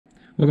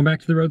Welcome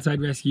back to the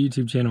Roadside Rescue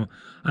YouTube channel.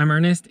 I'm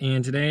Ernest,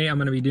 and today I'm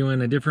going to be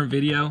doing a different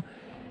video.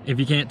 If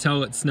you can't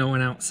tell, it's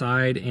snowing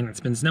outside, and it's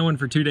been snowing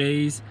for 2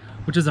 days,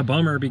 which is a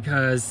bummer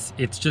because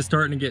it's just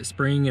starting to get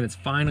spring and it's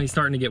finally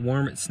starting to get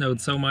warm. It snowed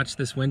so much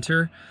this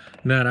winter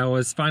that I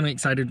was finally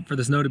excited for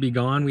the snow to be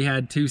gone. We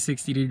had 2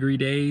 60-degree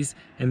days,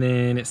 and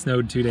then it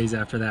snowed 2 days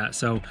after that.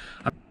 So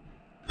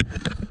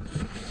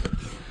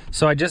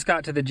I just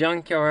got to the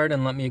junkyard,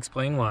 and let me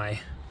explain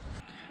why.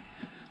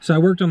 So I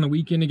worked on the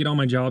weekend to get all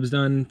my jobs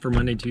done for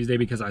Monday, Tuesday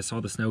because I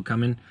saw the snow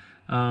coming.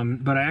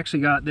 But I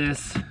actually got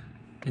this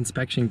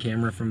inspection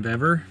camera from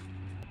𝕮𝖆𝖓𝖓.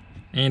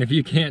 And if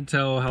you can't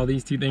tell how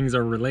these two things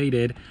are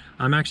related,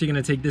 I'm actually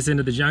gonna take this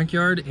into the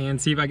junkyard and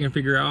see if I can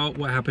figure out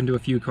what happened to a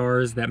few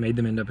cars that made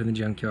them end up in the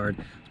junkyard.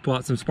 Let's pull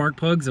out some spark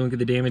plugs and look at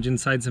the damage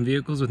inside some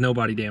vehicles with no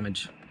body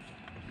damage.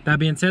 That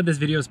being said, this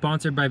video is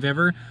sponsored by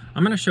𝕮𝖆𝖓𝖓.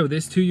 I'm gonna show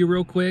this to you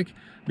real quick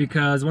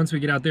because once we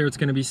get out there, it's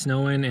gonna be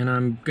snowing and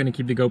I'm gonna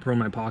keep the GoPro in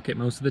my pocket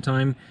most of the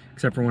time,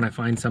 except for when I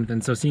find something.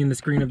 So seeing the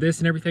screen of this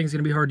and everything is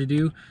gonna be hard to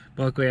do,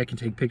 but luckily I can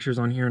take pictures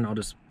on here and I'll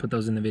just put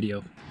those in the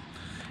video.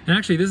 And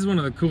actually, this is one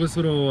of the coolest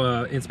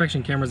little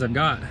inspection cameras I've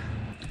got.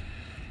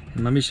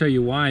 And let me show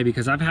you why,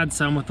 because I've had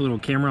some with a little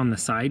camera on the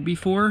side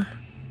before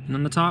and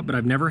on the top, but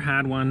I've never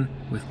had one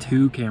with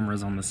 2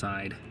 cameras on the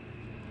side.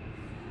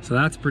 So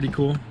that's pretty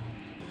cool.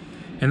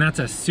 And that's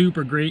a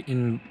super great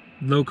and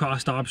low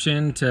cost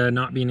option to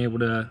not being able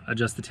to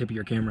adjust the tip of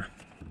your camera.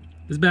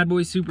 This bad boy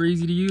is super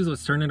easy to use.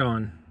 Let's turn it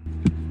on.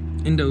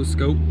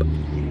 Endoscope.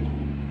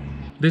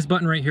 This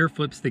button right here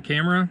flips the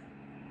camera.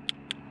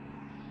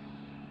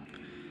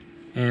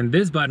 And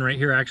this button right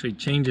here actually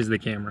changes the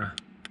camera.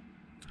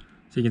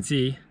 So you can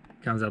see,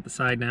 it comes out the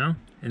side now,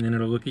 and then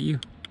it'll look at you.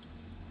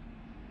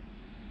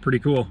 Pretty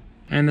cool.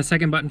 And the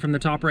second button from the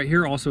top right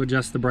here also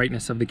adjusts the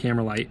brightness of the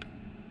camera light.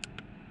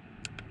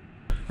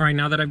 All right,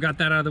 now that I've got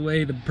that out of the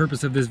way, the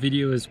purpose of this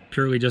video is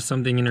purely just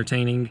something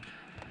entertaining.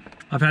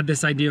 I've had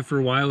this idea for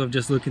a while of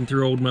just looking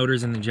through old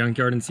motors in the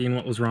junkyard and seeing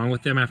what was wrong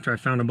with them after I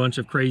found a bunch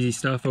of crazy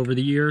stuff over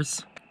the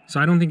years. So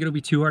I don't think it'll be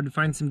too hard to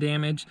find some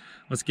damage.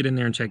 Let's get in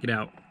there and check it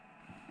out.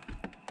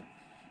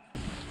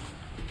 All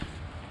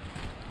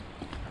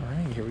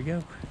right, here we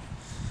go.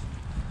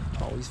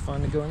 Always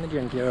fun to go in the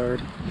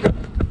junkyard.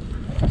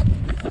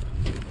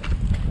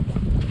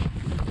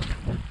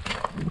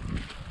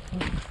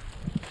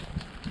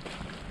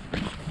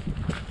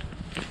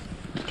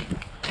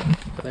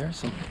 There's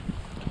some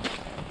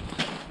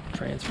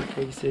transfer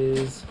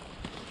cases.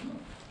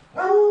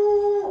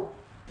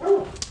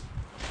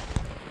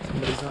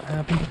 Somebody's not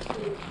happy.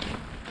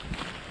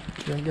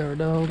 Junkyard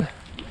dog.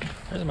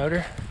 There's a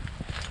motor.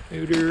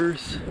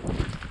 Motors.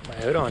 My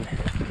hood on.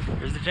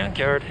 Here's the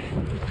junkyard.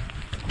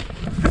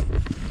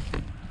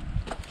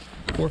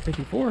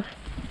 454.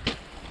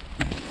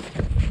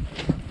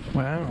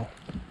 Wow.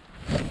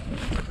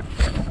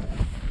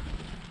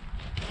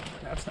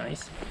 That's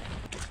nice.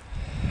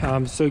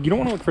 So you don't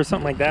want to look for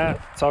something like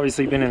that. It's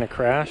obviously been in a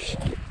crash,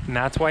 and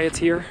that's why it's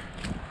here.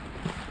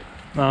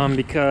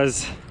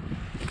 Because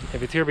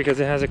if it's here because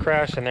it has a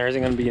crash, then there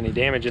isn't going to be any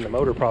damage in the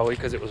motor probably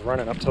because it was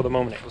running up till the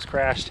moment it was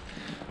crashed.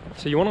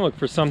 So you want to look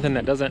for something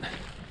that doesn't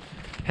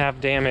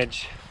have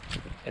damage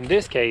in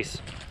this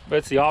case, but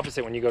it's the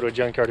opposite when you go to a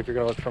junkyard. If you're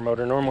going to look for a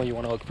motor, normally you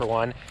want to look for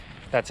one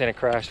that's in a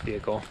crashed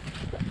vehicle.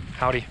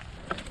 Howdy.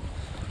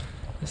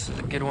 This is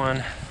a good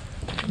one.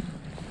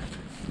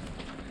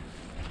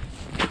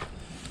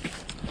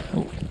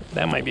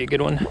 That might be a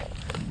good one.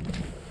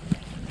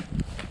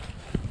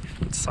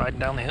 It's sliding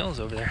down the hills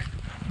over there.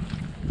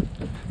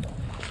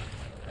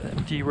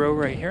 Empty row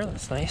right here,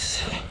 that's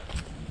nice.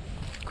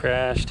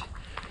 Crashed.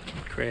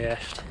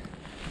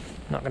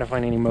 Not gonna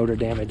find any motor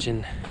damage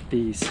in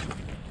these.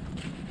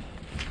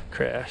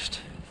 Crashed.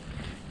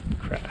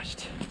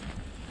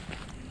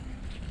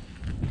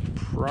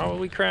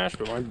 Probably crashed,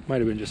 but might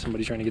have been just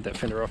somebody trying to get that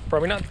fender off.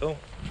 Probably not though.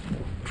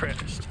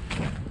 Crashed.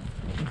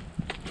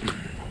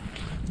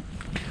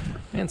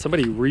 Man,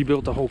 somebody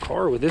rebuilt the whole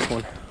car with this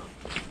one.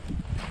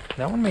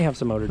 That one may have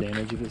some motor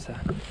damage if it's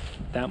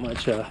that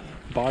much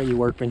body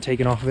work been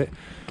taken off of it.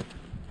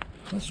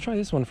 Let's try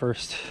this one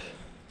first.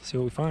 See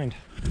what we find.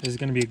 This is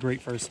going to be a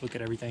great first look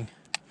at everything.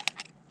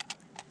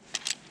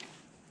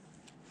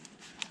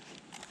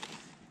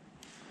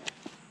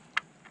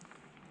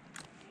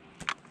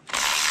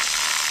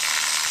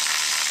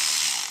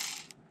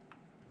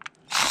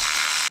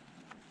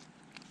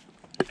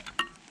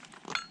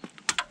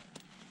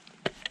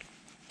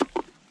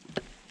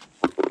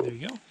 There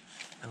you go.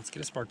 Now let's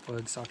get a spark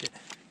plug socket.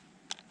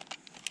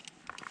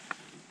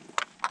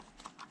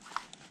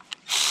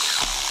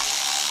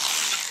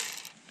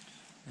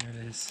 There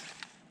it is.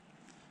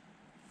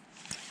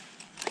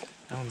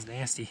 That one's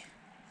nasty.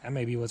 That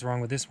may be what's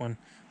wrong with this one.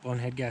 Blown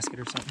head gasket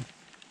or something.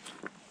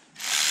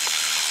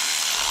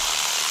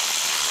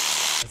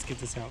 Let's get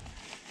this out.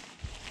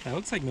 That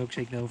looks like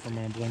milkshake though from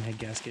a blown head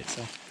gasket,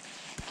 so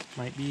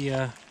might be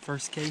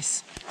first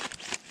case.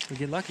 We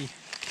get lucky.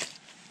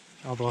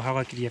 Although, how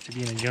lucky do you have to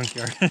be in a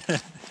junkyard?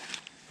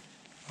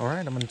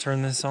 Alright, I'm going to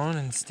turn this on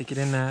and stick it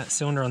in. That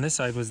cylinder on this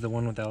side was the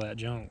one with all that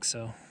junk,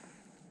 so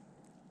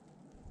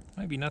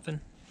Might be nothing.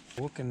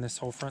 Look in this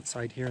whole front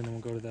side here, and then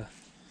we'll go to the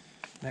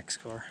next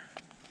car.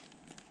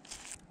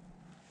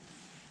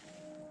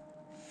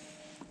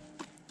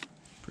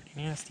 Pretty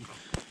nasty.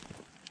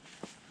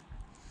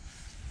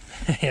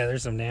 Yeah,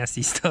 there's some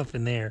nasty stuff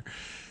in there.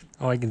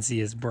 All I can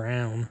see is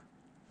brown.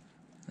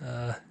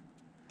 I'm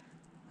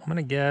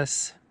gonna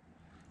guess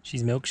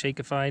she's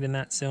milkshakeified in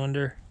that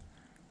cylinder.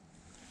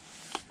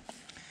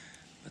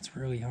 It's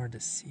really hard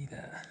to see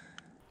that.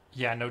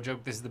 Yeah, no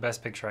joke, this is the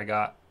best picture I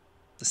got.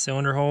 The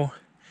cylinder hole,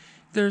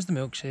 there's the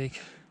milkshake.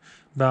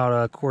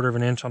 About 1/4 of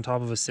an inch on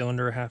top of a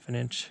cylinder, 1/2 an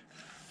inch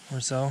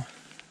or so.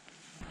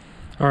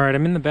 All right,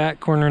 I'm in the back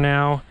corner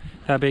now.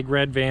 That big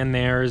red van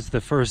there is the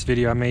first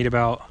video I made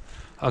about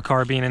a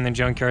car being in the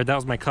junkyard. That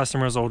was my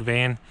customer's old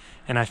van,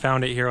 and I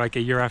found it here like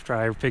a year after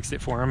I fixed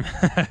it for him.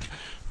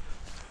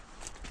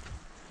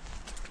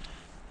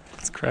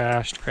 It's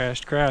crashed.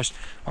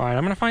 All right,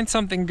 I'm gonna find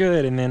something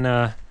good, and then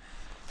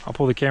I'll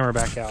pull the camera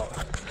back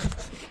out.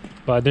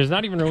 But there's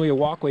not even really a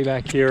walkway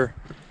back here.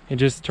 It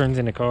just turns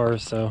into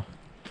cars, so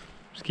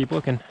just keep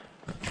looking.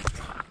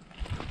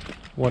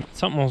 What?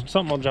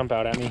 Something will jump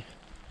out at me.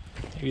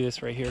 Maybe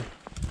this right here.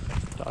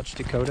 Dodge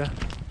Dakota.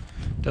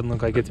 Doesn't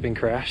look like it's been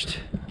crashed.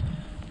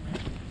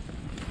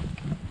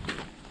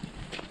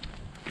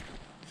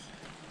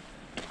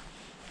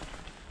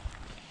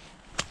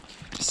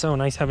 It's so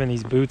nice having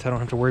these boots. I don't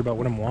have to worry about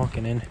what I'm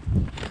walking in.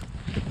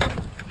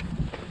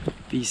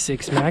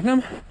 V6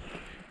 Magnum.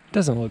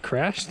 Doesn't look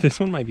crashed.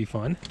 This one might be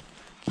fun.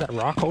 Is that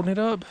rock holding it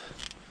up?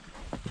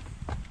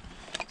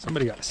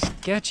 Somebody got a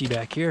sketchy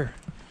back here.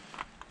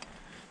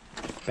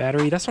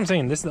 Battery. That's what I'm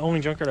saying. This is the only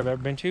junkyard I've ever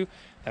been to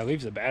that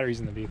leaves the batteries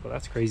in the vehicle.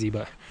 That's crazy.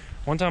 But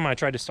one time I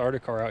tried to start a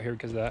car out here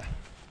because of that.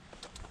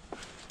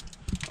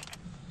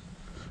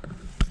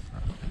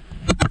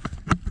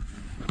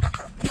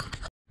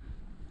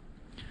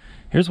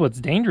 Here's what's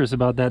dangerous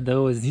about that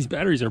though, is these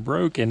batteries are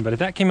broken. But if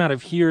that came out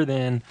of here,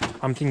 then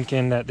I'm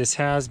thinking that this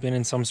has been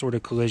in some sort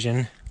of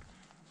collision,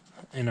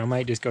 and I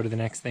might just go to the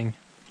next thing.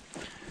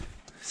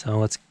 So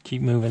let's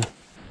keep moving.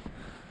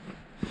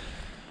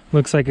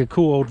 Looks like a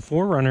cool old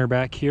 4Runner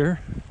back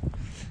here.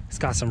 It's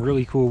got some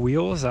really cool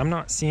wheels. I'm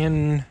not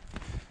seeing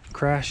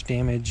crash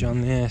damage on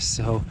this,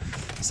 so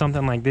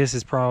something like this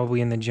is probably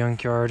in the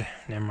junkyard.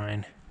 Never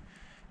mind.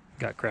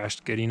 Got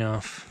crashed good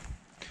enough.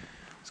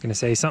 I was gonna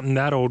say something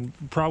that old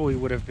probably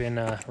would have been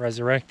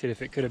resurrected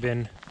if it could have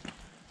been.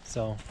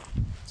 So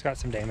it's got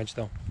some damage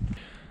though.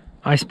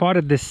 I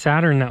spotted this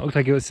Saturn that looked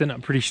like it was sitting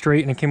up pretty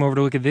straight, and I came over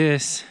to look at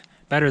this.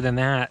 Better than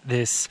that,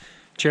 this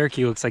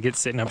Cherokee looks like it's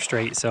sitting up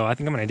straight, so I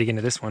think I'm gonna dig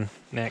into this one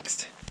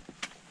next.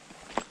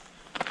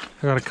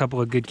 I got a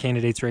couple of good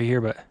candidates right here,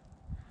 but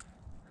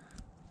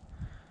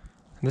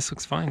this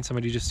looks fine.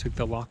 Somebody just took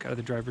the lock out of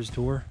the driver's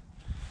door.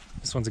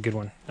 This one's a good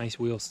one. Nice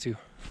wheels too.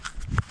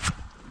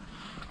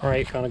 All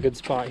right, found a good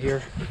spot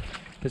here.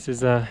 This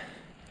is the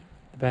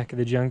back of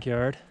the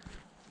junkyard,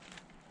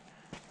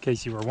 in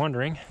case you were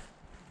wondering.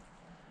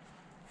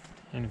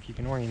 And if you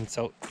can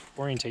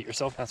orientate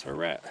yourself, that's where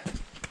we're at.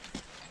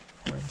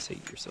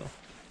 Orientate yourself.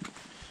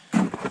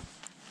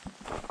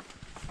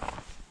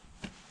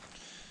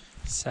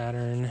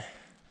 Saturn.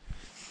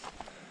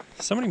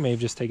 Somebody may have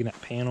just taken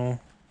that panel.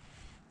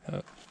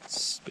 Oh,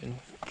 it's been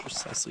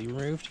precisely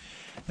removed.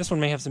 This one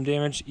may have some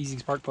damage. Easy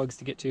spark plugs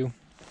to get to.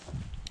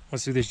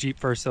 Let's do this Jeep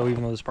first though,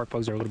 even though the spark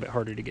plugs are a little bit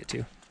harder to get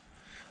to.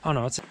 Oh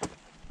no, it's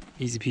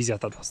easy peasy. I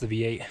thought that was the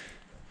V8.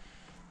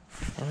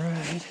 All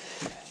right,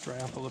 dry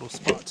off a little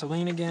spot to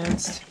lean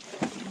against.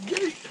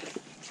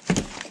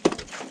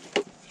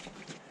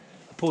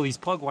 Pull these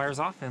plug wires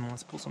off and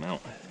let's pull some out.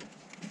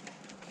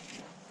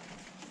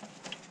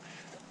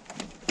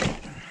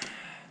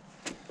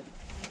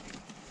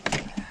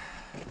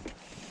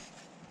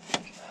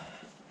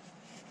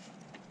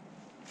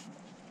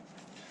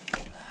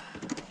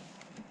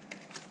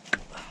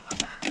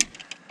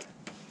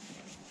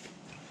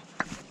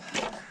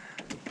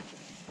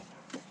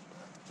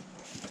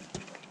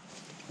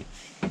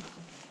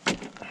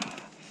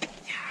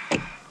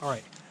 All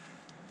right,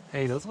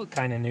 hey, those look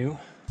kind of new.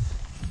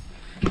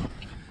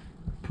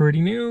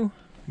 Pretty new.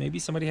 Maybe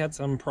somebody had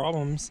some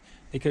problems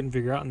they couldn't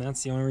figure out, and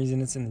that's the only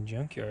reason it's in the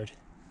junkyard.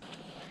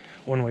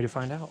 One way to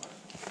find out.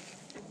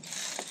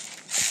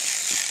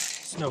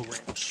 Snow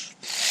wrench.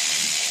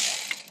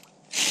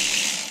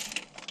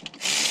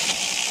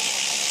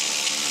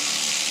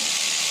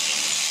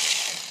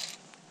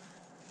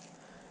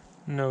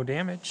 No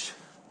damage.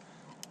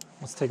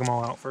 Let's take them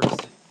all out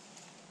first.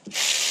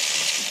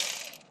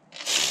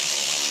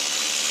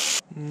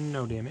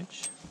 No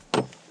damage.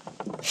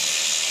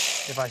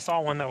 If I saw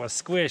one that was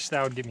squished,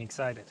 that would get me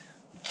excited.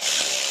 It's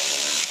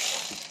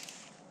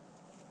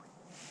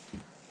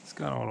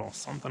got a little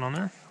something on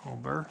there, a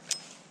little burr.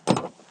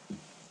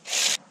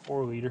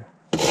 4 liter.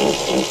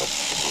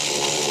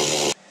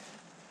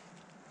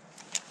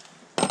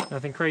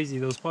 Nothing crazy.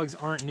 Those plugs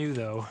aren't new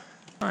though.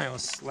 All right,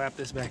 let's slap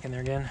this back in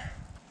there again.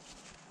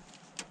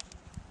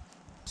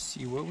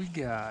 See what we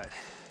got.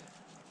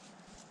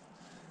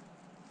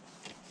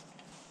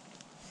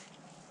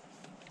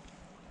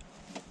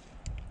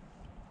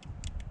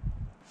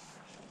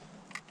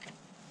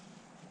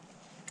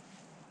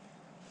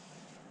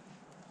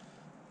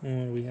 And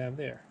what do we have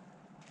there?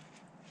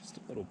 Just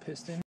a little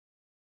piston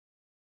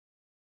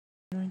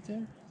right there.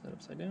 Is that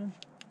upside down?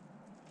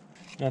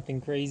 Nothing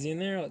crazy in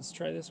there. Let's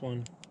try this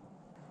one.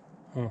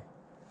 Huh.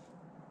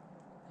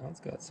 Now it's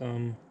got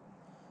some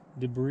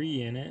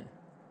debris in it.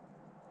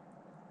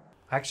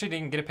 I actually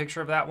didn't get a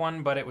picture of that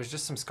one, but it was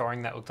just some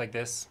scarring that looked like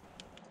this.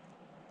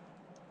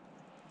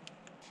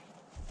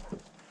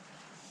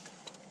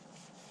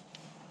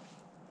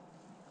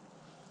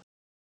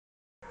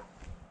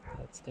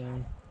 That's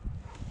down.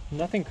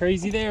 Nothing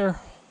crazy there.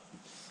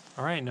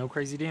 All right, no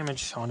crazy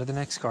damage. On to the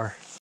next car.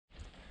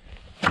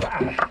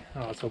 Ah,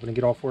 I was hoping to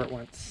get all four at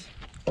once.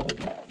 Oh,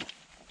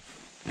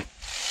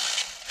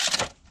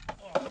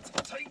 it's so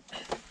tight.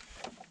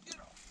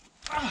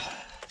 Ah.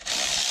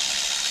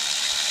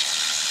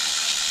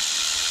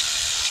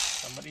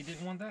 Somebody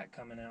didn't want that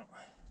coming out.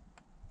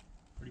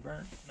 Pretty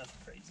burnt, nothing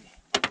crazy.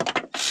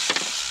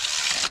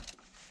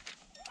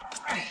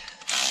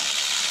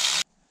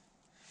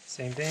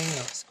 Same thing,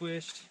 not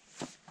squished.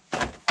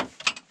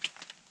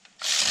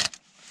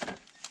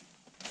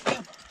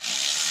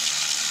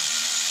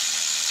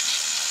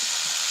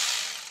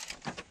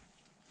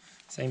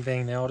 Same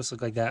thing, they all just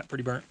look like that,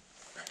 pretty burnt.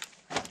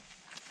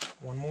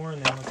 One more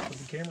and then let's put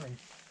the camera in.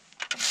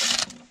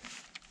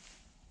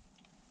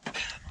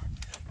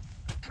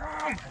 Come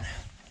on.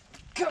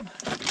 Come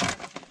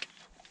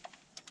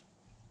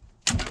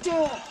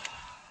on.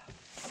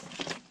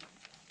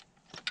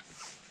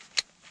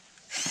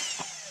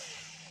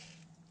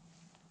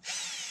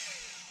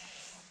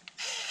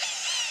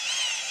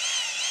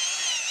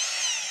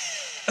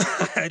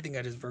 I think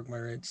I just broke my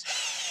wrench.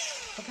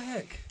 What the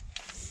heck?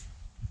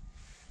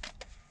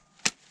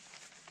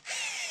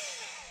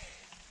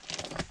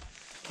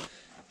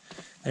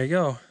 There you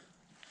go.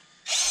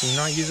 Can you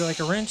not use it like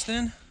a wrench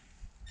then?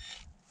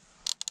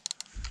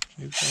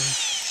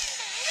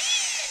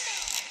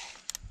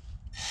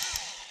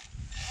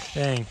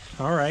 Dang,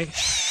 all right.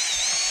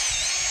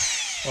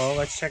 Well,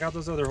 let's check out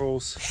those other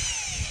holes.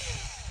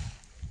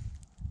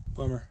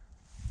 Bummer.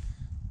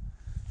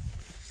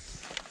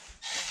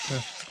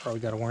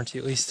 Probably got a warranty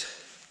at least.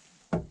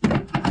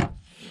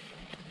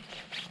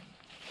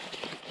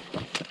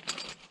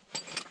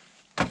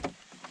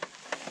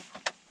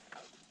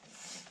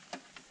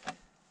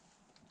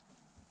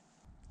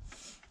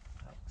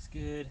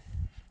 Good.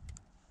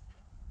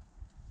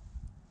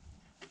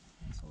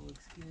 This all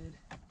looks good.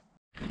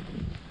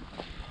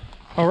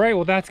 All right,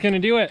 well that's gonna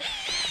do it.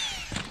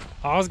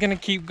 I was gonna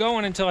keep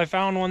going until I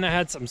found one that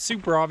had some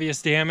super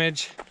obvious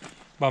damage,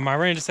 but my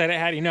wrench said it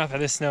had enough of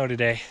this snow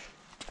today.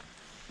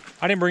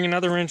 I didn't bring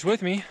another wrench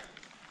with me.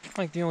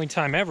 Like the only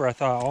time ever I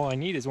thought all I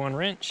need is one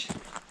wrench.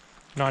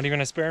 Not even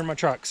a spare in my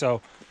truck.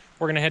 So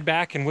we're gonna head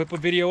back and whip a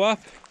video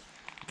up.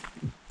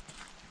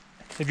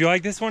 If you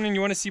like this one and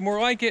you want to see more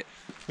like it,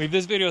 leave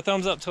this video a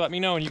thumbs up to let me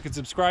know, and you can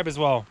subscribe as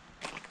well.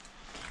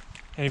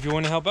 And if you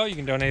want to help out, you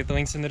can donate. The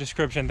link's in the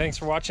description. Thanks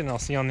for watching. I'll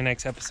see you on the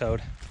next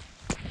episode.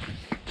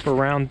 For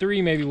round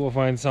 3, maybe we'll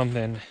find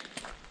something.